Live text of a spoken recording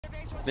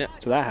Yeah.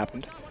 So that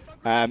happened.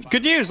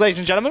 Good news, ladies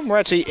and gentlemen. We're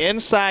actually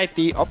inside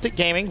the Optic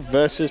Gaming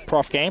versus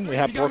Prof game. We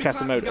have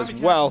broadcaster mode as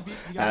well.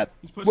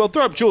 We'll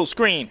throw up dual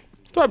screen.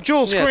 Throw up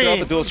dual screen. Yeah, throw up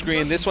a dual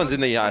screen. This one's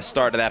in the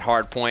start of that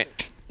hard point.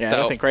 Yeah,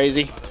 so nothing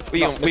crazy. We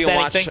can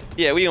watch.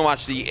 Yeah, we can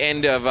watch the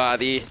end of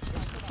the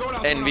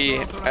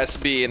NV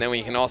SB, and then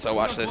we can also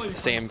watch this the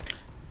same.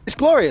 It's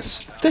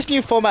glorious. This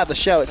new format of the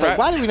show. It's Right. like,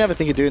 why did we never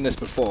think of doing this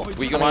before?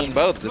 We can watch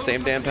both at the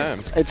same damn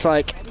time. It's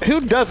like,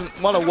 who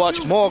doesn't want to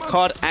watch more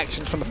COD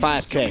action from the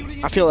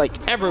 5K? I feel like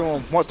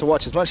everyone wants to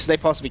watch as much as they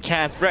possibly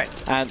can. Right.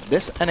 And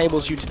this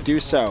enables you to do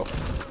so.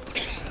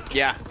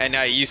 Yeah, and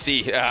you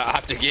see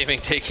Optic Gaming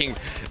taking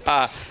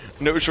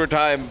no short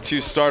time to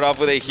start off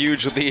with a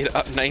huge lead,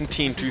 up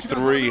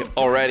 19-3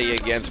 already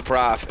against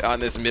Prof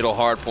on this middle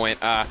hard point.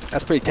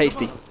 That's pretty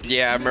tasty.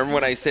 Yeah, remember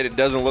when I said it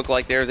doesn't look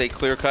like there's a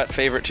clear-cut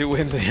favorite to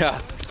win the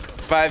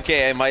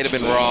 5K? I might have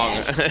been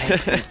wrong.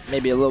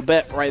 Maybe a little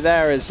bit right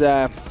there is,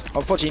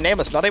 unfortunately,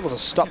 Nameless not able to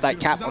stop that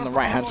cap on the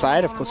right-hand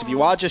side. Of course, if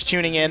you are just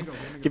tuning in,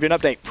 give you an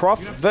update. Prof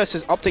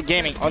versus Optic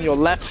Gaming on your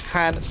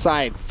left-hand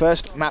side.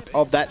 First map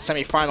of that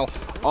semi-final.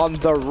 On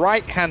the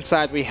right-hand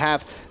side, we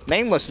have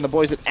Nameless and the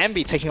boys at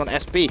MB taking on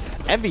SB.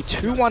 MB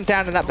 2-1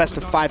 down in that best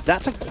of 5.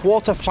 That's a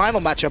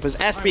quarter-final matchup as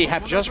SB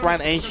have just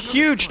ran a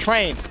huge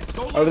train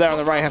over there on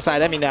the right-hand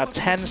side. MB now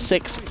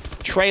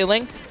 10-6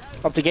 trailing.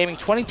 Optic Gaming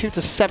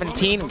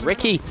 22-17.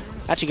 Ricky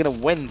actually going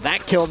to win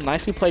that kill.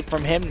 Nicely played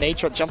from him.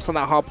 Nature jumps on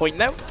that hard point.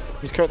 No,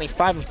 he's currently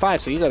 5-5,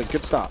 so he's had a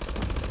good start.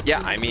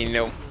 Yeah, I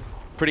mean,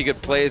 pretty good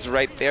plays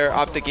right there.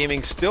 Optic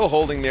Gaming still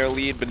holding their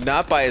lead, but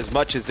not by as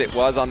much as it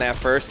was on that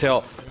first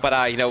hill.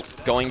 But,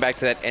 going back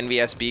to that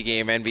NVSB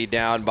game, NV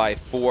down by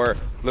 4.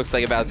 Looks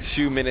like about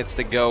 2 minutes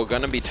to go.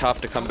 Gonna be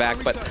tough to come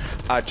back.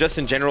 But just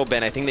in general,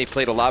 Ben, I think they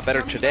played a lot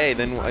better today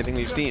than I think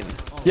we've seen.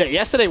 Yeah,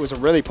 yesterday was a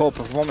really poor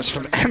performance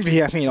from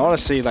MV. I mean,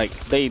 honestly, like,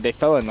 they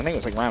fell in, I think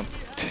it was like round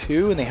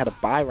 2, and they had a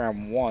bye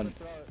round 1.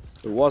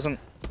 It wasn't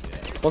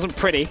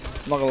pretty,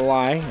 I'm not gonna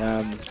lie.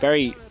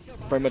 Very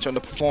much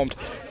underperformed.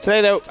 Today,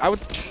 though, I would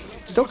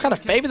still kind of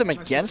favor them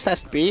against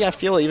SB. I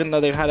feel even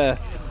though they've had a...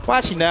 Well,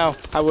 actually, no,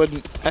 I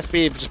wouldn't.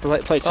 SB just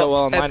played so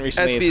well online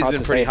recently. SB's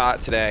been pretty hot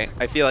today.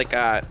 I feel like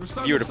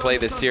if you were to play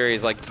this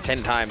series like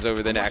 10 times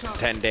over the next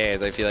 10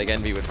 days, I feel like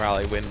NV would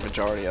probably win the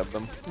majority of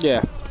them.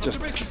 Yeah, just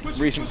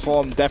recent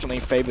form definitely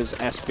favors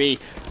SB.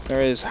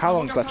 There is, how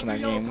long's left in that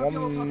game?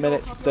 1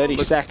 minute,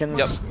 30 seconds.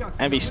 Yep.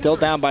 MV still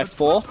down by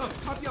 4.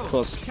 Of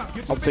course,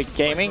 Optic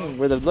Gaming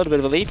with a little bit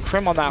of a lead.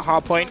 Crim on that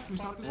hard point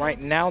right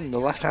now on the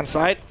left-hand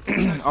side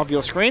of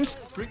your screens.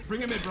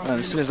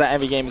 As soon as that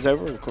MV game is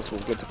over, of course,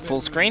 we'll get to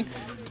full screen.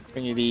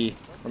 Bring you the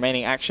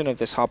remaining action of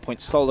this hard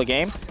point solo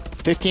game.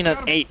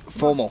 15-8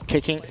 Formal,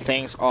 kicking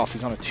things off.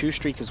 He's on a 2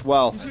 streak as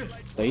well.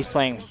 So he's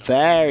playing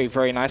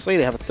very nicely.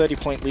 They have a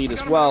 30-point lead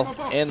as well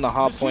in the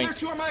hard point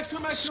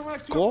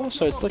score.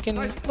 So it's looking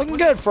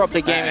good for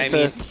Optic Gaming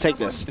to take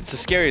this. It's the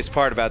scariest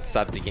part about this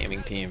Optic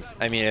Gaming team.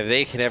 I mean, if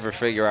they can ever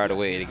figure out a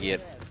way to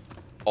get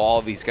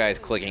all these guys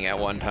clicking at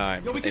one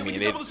time, I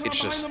mean,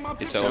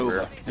 it's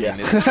over. Yeah,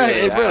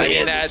 it really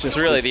is. That's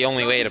really the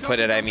only way to put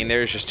it. I mean,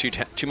 there's just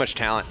too much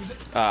talent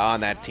on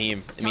that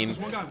team. I mean,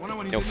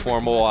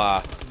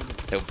 Formal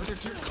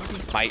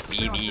might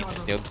be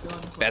the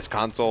best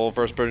console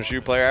first-person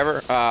shooter player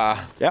ever.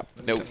 Yep.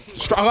 No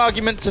strong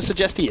argument to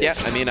suggest he is. Yeah,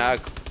 I mean,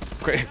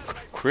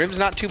 Crim's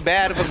not too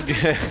bad of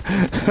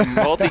a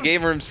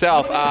multi-gamer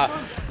himself.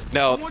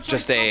 No,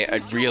 just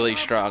a really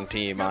strong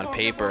team on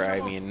paper.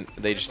 I mean,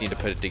 they just need to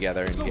put it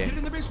together in game.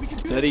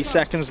 30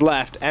 seconds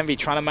left. Envy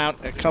trying to mount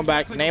a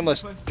comeback.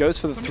 Nameless goes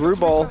for the through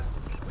ball.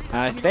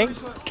 I think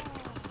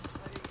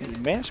he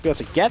managed to be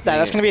able to get that.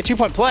 That's going to be a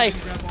 2-point play.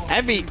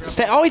 Envy,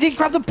 oh, he didn't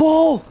grab the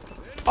ball.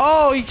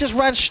 Oh, he just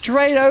ran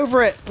straight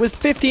over it with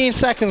 15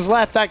 seconds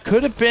left. That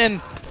could have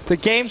been the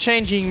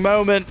game-changing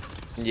moment.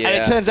 Yeah.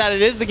 And it turns out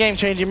it is the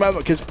game-changing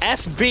moment because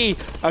SB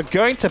are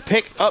going to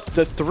pick up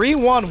the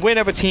 3-1 win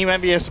over Team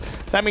Envious.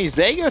 That means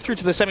they go through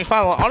to the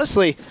semifinal.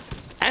 Honestly,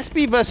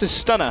 SB versus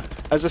Stunner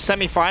as a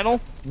semifinal,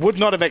 would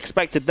not have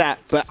expected that.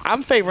 But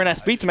I'm favoring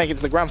SB to make it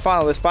to the grand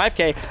final of this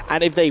 5K.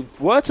 And if they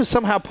were to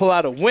somehow pull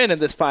out a win in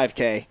this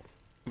 5K,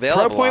 they'll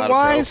have a lot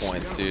of pro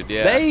points, dude.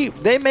 Yeah.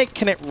 They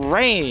making it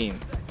rain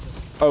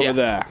over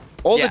there.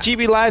 All the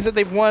GB lives that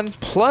they've won,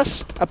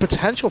 plus a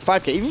potential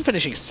 5K, even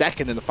finishing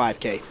second in the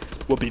 5K,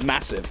 will be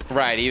massive.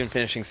 Right, even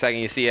finishing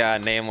second. You see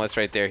Nameless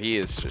right there. He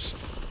is just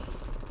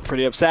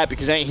pretty upset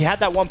because he had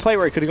that one play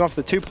where he could have gone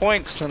for the 2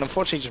 points and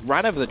unfortunately just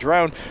ran over the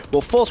drone.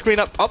 We'll full screen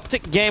up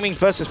Optic Gaming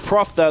versus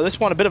Prof, though. This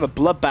one a bit of a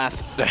bloodbath.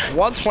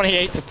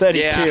 128-32.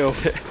 Yeah.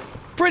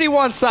 Pretty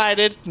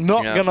one-sided,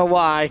 not gonna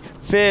lie.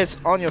 Fizz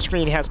on your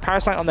screen. He has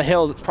Parasite on the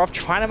hill. Prof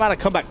trying to mount a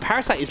comeback.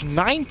 Parasite is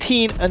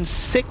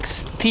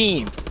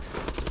 19-16.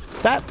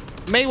 That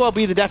may well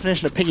be the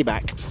definition of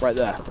piggyback right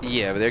there.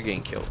 Yeah, but they're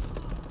getting killed.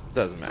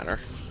 Doesn't matter.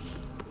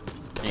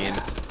 I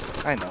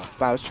know,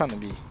 but I was trying to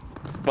be...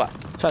 What?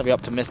 Trying to be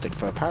optimistic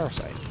for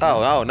Parasite.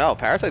 Oh no,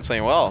 Parasite's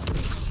playing well.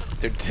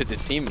 the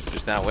team's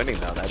just not winning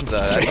though. That's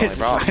the only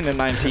problem.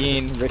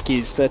 9-19.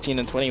 Ricky's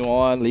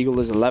 13-21. Legal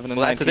is 11-19.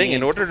 Well, that's the thing.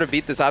 In order to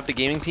beat this Optic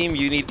Gaming team,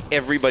 you need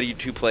everybody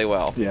to play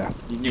well. Yeah,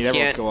 you need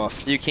everyone to go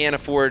off. You can't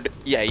afford.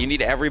 Yeah, you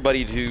need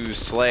everybody to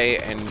slay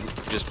and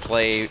just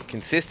play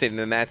consistent,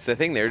 and that's the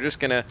thing. They're just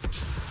gonna.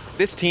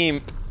 This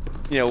team,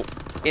 you know,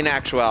 in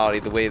actuality,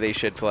 the way they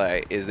should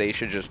play is they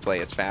should just play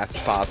as fast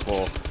as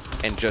possible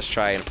and just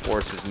try and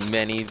force as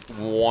many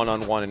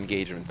one-on-one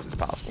engagements as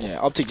possible. Yeah,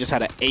 Optic just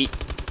had an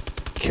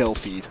 8-kill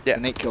feed. Yeah,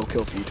 an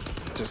 8-kill feed,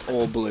 just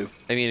all blue.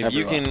 I mean,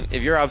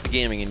 if you're Optic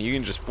Gaming and you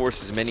can just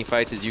force as many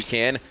fights as you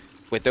can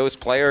with those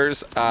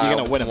players, you're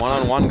gonna win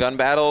one-on-one gun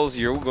battles,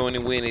 you're going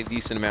to win a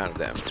decent amount of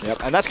them.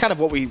 Yep, and that's kind of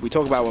what we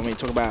talk about when we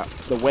talk about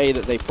the way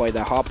that they play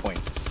their hard point.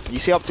 You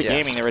see Optic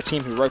Gaming, they're a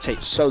team who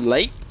rotates so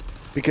late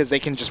because they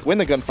can just win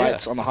the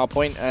gunfights on the hard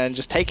point and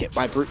just take it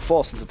by brute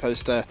force, as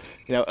opposed to,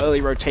 you know, early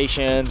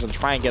rotations and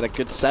try and get a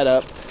good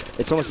setup.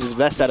 It's almost as if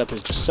their setup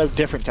is just so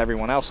different to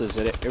everyone else's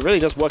that it really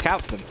does work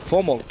out for them.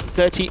 Formal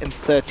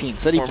 30-13,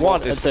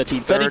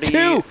 31-13,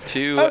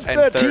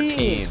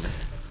 32-13.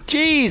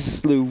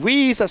 Jeez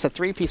Louise, that's a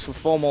 3-piece for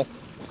Formal.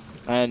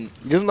 And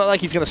it doesn't look like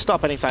he's going to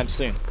stop anytime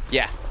soon.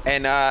 Yeah,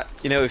 and,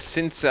 you know,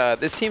 since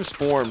this team's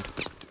formed,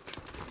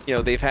 you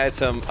know, they've had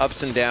some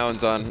ups and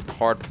downs on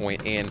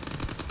hardpoint, and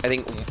I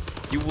think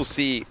you will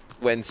see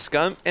when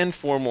Scump and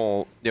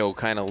Formal, you know,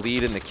 kind of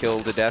lead in the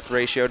kill-to-death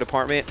ratio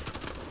department,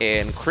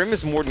 and Crim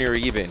is more near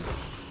even,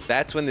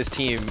 that's when this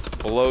team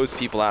blows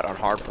people out on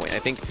hardpoint. I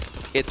think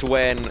it's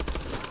when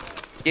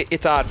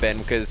it's odd, Ben,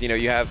 because, you know,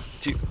 you have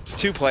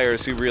two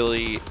players who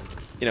really,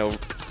 you know,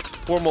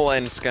 Formal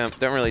and Scump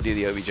don't really do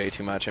the OBJ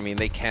too much. I mean,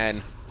 they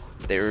can.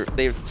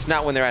 It's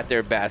not when they're at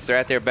their best. They're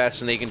at their best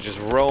when they can just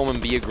roam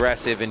and be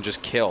aggressive and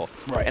just kill.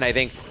 Right. And I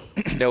think,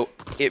 you know,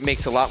 it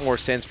makes a lot more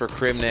sense for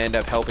Crim to end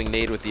up helping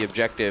Nade with the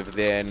objective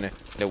than,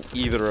 you know,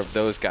 either of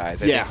those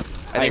guys. I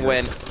think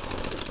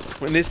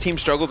when this team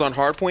struggles on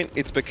hardpoint,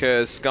 it's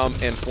because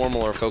Scump and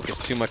Formal are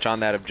focused too much on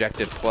that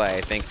objective play.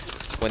 I think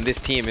when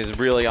this team is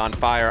really on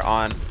fire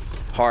on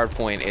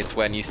hardpoint, it's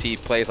when you see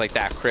plays like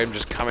that. Crim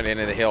just coming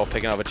into the hill,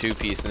 picking up a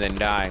 2-piece, and then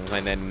dying.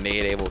 And then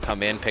Nade able to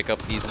come in, pick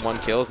up these 1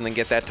 kills, and then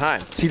get that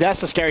time. See,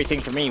 that's the scary thing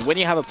for me. When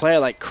you have a player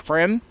like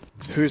Crim,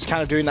 who's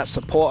kind of doing that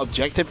support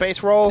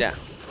objective-based role,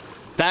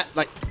 that,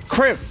 like,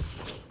 Crim,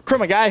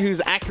 a guy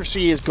whose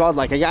accuracy is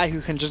godlike, a guy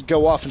who can just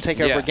go off and take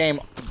over a game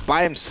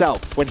by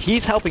himself. When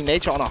he's helping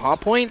Nature on a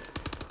hardpoint,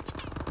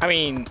 I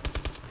mean,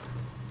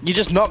 you're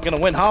just not going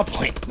to win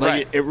hardpoint.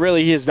 Like, it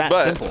really is that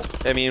simple.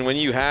 I mean, when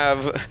you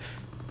have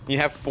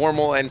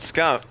Formal and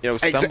Scump, you know,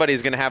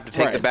 somebody's going to have to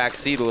take the back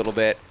seat a little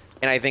bit.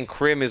 And I think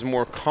Crim is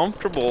more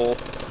comfortable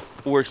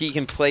where he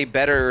can play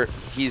better.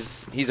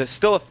 He's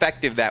still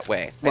effective that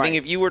way. I think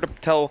if you were to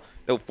tell,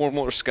 you know,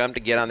 Formal or Scump to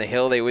get on the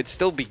hill, they would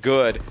still be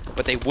good,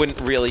 but they wouldn't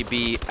really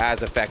be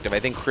as effective. I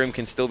think Crim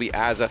can still be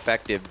as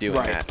effective doing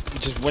that.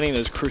 Just winning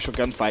those crucial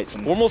gunfights.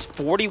 And almost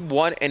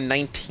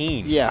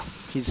 41-19. Yeah,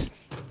 he's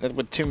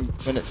with 2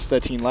 minutes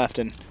 13 left,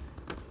 and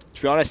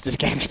to be honest, this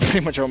game's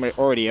pretty much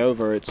already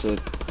over. It's a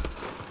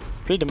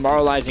pretty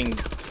demoralizing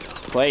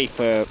play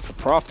for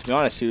Prof, to be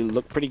honest, who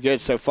looked pretty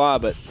good so far,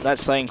 but that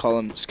slaying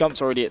column,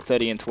 Scump's already at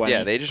 30-20.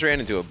 Yeah, they just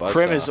ran into a buzzsaw.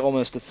 Crim is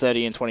almost at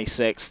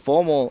 30-26.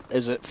 Formal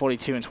is at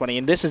 42-20,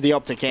 and this is the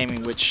Optic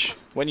Gaming, which,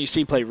 when you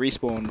see play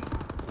Respawn,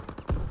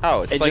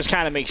 it just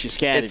kind of makes you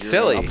scared if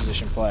you're an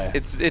opposition player.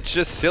 It's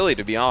just silly,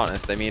 to be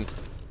honest. I mean,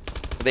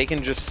 they can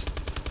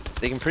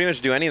pretty much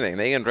do anything.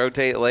 They can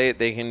rotate late.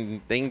 They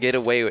can get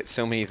away with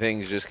so many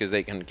things just because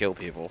they can kill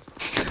people.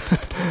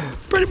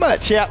 Pretty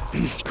much, yeah.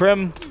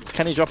 Crim,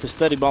 can he drop his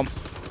 30 bomb?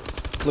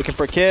 Looking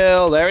for a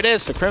kill. There it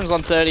is. So Crim's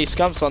on 30,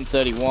 Scump's on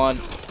 31.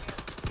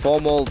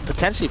 Formal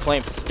potentially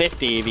playing for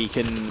 50 if he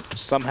can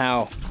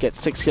somehow get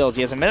 6 kills.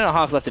 He has a minute and a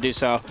half left to do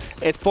so.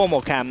 It's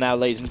Formal cam now,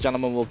 ladies and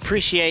gentlemen. We'll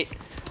appreciate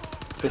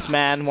this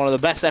man, one of the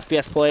best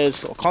FPS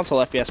players, or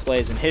console FPS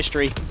players in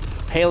history.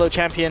 Halo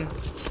champion,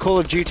 Call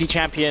of Duty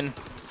champion,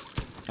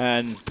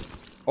 and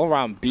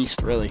all-around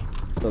beast, really.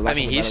 I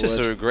mean, he's just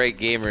a great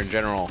gamer in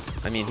general.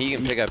 I mean, he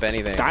can pick up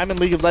anything. Diamond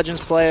League of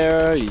Legends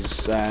player.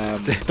 He's AA.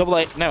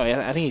 No,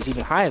 I think he's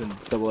even higher than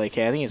AK.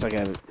 I think he's like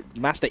a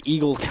Master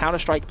Eagle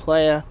Counter-Strike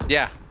player.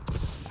 Yeah.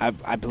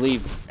 I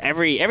believe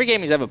every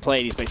game he's ever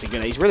played, he's basically good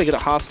at. He's really good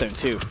at Hearthstone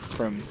too,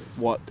 from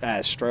what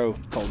Stro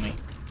told me.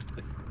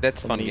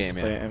 That's a fun game,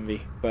 yeah.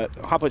 Envy. But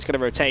Hardpoint's going to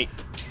rotate.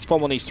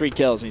 Formal needs 3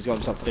 kills, and he's got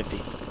himself 50.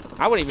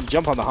 I wouldn't even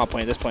jump on the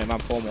Hardpoint at this point if I'm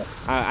Formal.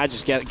 I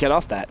just get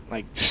off that.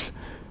 Like,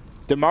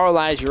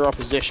 demoralize your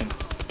opposition,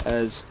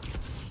 as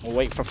we'll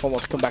wait for Formal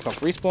to come back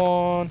off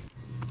Respawn.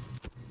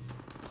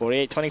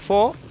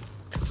 48-24.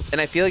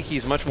 And I feel like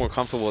he's much more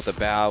comfortable with the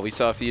bow. We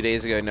saw a few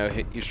days ago,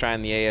 he was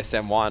trying the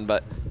ASM1,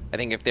 but I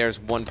think if there's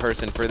one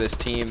person for this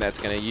team that's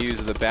going to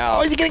use the bow...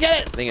 Oh, is he going to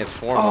get it? I think it's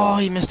Formal. Oh,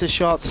 he missed his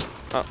shots.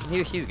 Oh,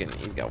 he's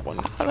got one.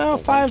 I don't know,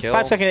 5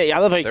 seconds. I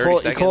love how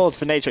he called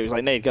for Nature. He was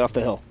like, Nate, get off the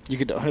hill. You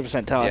could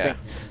 100% tell. Yeah.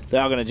 They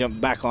are going to jump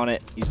back on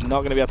it. He's not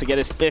going to be able to get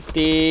his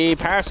 50.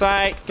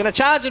 Parasite going to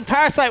challenge, and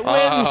Parasite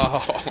wins.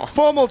 Oh.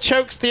 Formal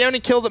chokes the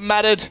only kill that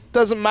mattered.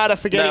 Doesn't matter.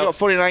 Forget he got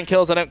 49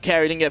 kills. I don't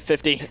care. He didn't get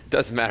 50.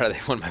 Doesn't matter. They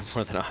won by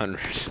more than 100.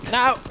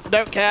 No,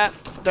 don't care.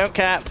 Don't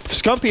care.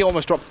 Scumpy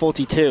almost dropped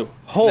 42.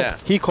 Oh, yeah.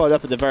 He caught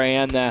up at the very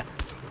end there.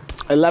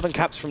 11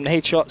 caps from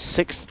Nade Shot,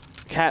 6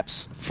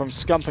 caps from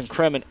Scump and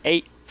Krim, and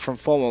 8 from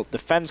Formal.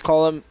 Defense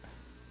column.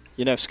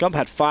 You know, Scump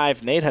had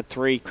 5, Nade had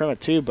 3, Krim had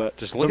 2, but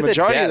just look the at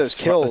majority the of those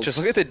kills. Just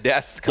look at the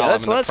deaths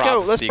column. Yeah, let's go.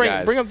 Let's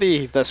bring up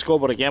the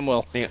scoreboard again,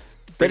 Will. Yeah.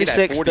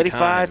 36, 35,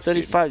 times,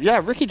 35. dude.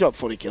 Yeah, Ricky dropped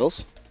 40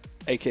 kills.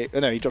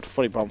 No, he dropped a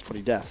 40 bomb,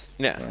 40 deaths.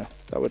 Yeah.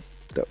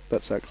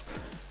 That sucks.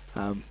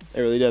 It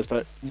really does.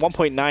 But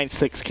 1.96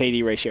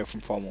 KD ratio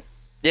from Formal.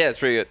 Yeah, it's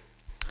pretty good.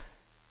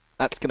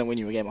 That's gonna win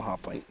you a game of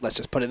Hardpoint. Let's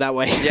just put it that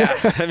way. Yeah,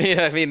 I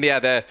mean,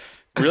 yeah.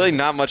 Really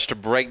not much to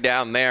break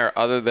down there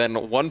other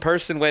than one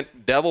person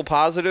went double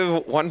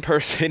positive, one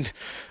person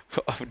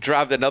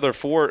dropped another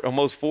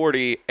almost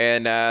 40,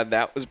 and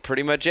that was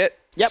pretty much it.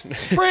 Yep,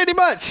 pretty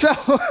much. So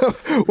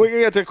we're going to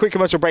get to a quick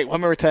commercial break.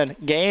 When we return,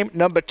 game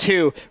number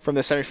 2 from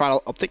the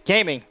semifinal, Optic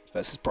Gaming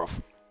versus Prof.